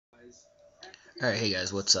Alright, hey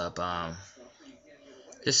guys, what's up?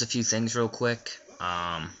 Just a few things real quick.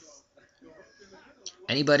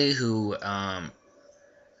 Anybody who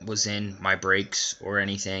was in my breaks or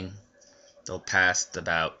anything the past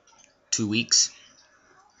about 2 weeks,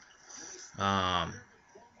 um,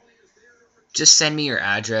 just send me your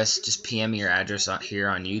address. Just PM me your address here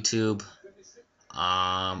on YouTube.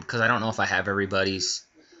 Because I don't know if I have everybody's.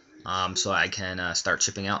 So I can start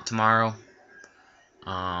shipping out tomorrow.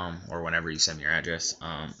 Or whenever you send me your address.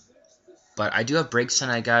 But I do have breaks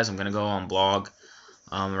tonight, guys. I'm gonna go on blog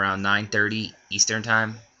around 9:30 Eastern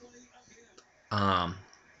time. I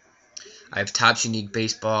have Topps Unique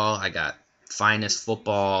Baseball. I got Finest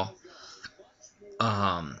Football.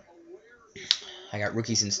 Um, I got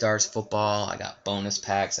Rookies and Stars Football. I got bonus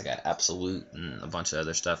packs. I got Absolute and a bunch of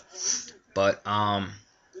other stuff. But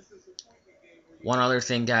one other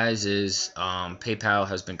thing, guys, is PayPal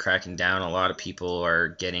has been cracking down. A lot of people are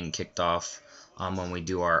getting kicked off when we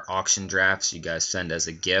do our auction drafts. You guys send as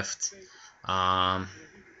a gift.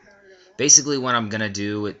 Basically, what I'm gonna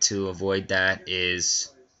do to avoid that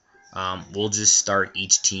is we'll just start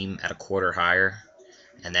each team at a quarter higher,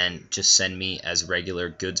 and then just send me as regular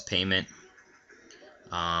goods payment.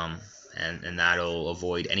 And that'll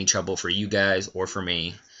avoid any trouble for you guys or for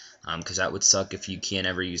me, because that would suck if you can't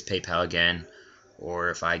ever use PayPal again, or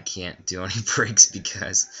if I can't do any breaks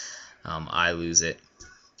because I lose it.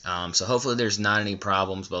 So hopefully there's not any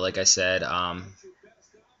problems, but like I said,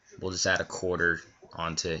 we'll just add a quarter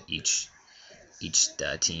onto each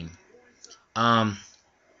team. But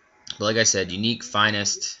like I said, unique,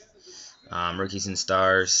 finest, rookies and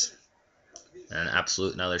stars, and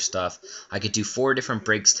absolute and other stuff. I could do 4 different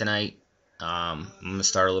breaks tonight. I'm going to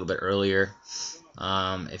start a little bit earlier.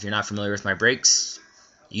 If you're not familiar with my breaks,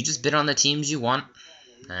 you just bid on the teams you want,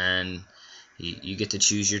 and you get to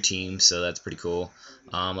choose your team, so that's pretty cool.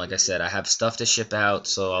 Like I said, I have stuff to ship out,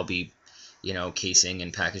 so I'll be, casing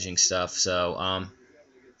and packaging stuff. So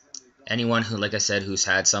anyone who, like I said, who's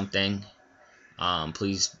had something,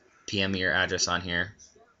 please PM me your address on here.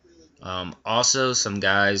 Also, some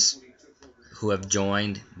guys who have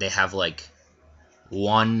joined, they have like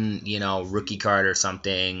one, rookie card or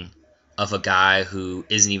something of a guy who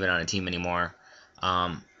isn't even on a team anymore.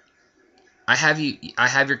 I have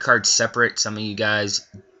your cards separate. Some of you guys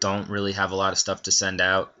don't really have a lot of stuff to send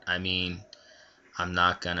out. I mean, I'm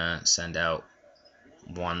not gonna send out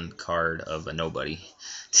one card of a nobody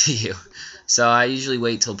to you. So I usually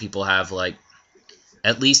wait till people have like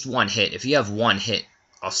at least one hit. If you have one hit,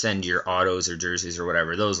 I'll send your autos or jerseys or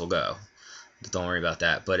whatever. Those will go. Don't worry about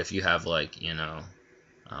that. But if you have like, I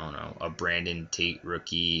don't know, a Brandon Tate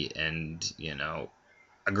rookie and,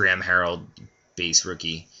 a Graham Harrell base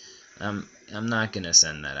rookie, I'm not going to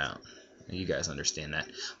send that out. You guys understand that.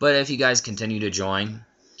 But if you guys continue to join,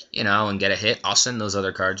 and get a hit, I'll send those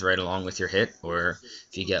other cards right along with your hit. Or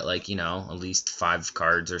if you get like, at least 5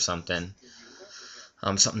 cards or something,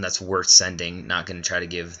 something that's worth sending, not going to try to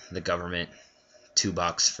give the government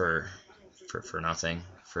 $2 for nothing,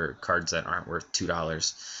 for cards that aren't worth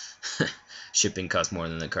 $2. Shipping costs more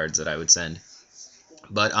than the cards that I would send.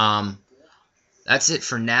 But that's it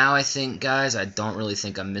for now, I think, guys. I don't really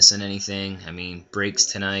think I'm missing anything. I mean, breaks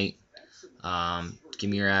tonight. Give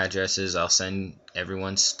me your addresses. I'll send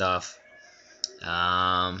everyone's stuff.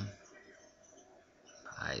 I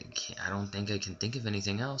don't think I can think of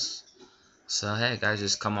anything else. So hey, guys,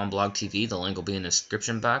 just come on Blog TV. The link will be in the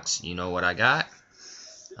description box. You know what I got.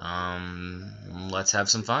 Let's have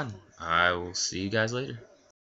some fun. I will see you guys later.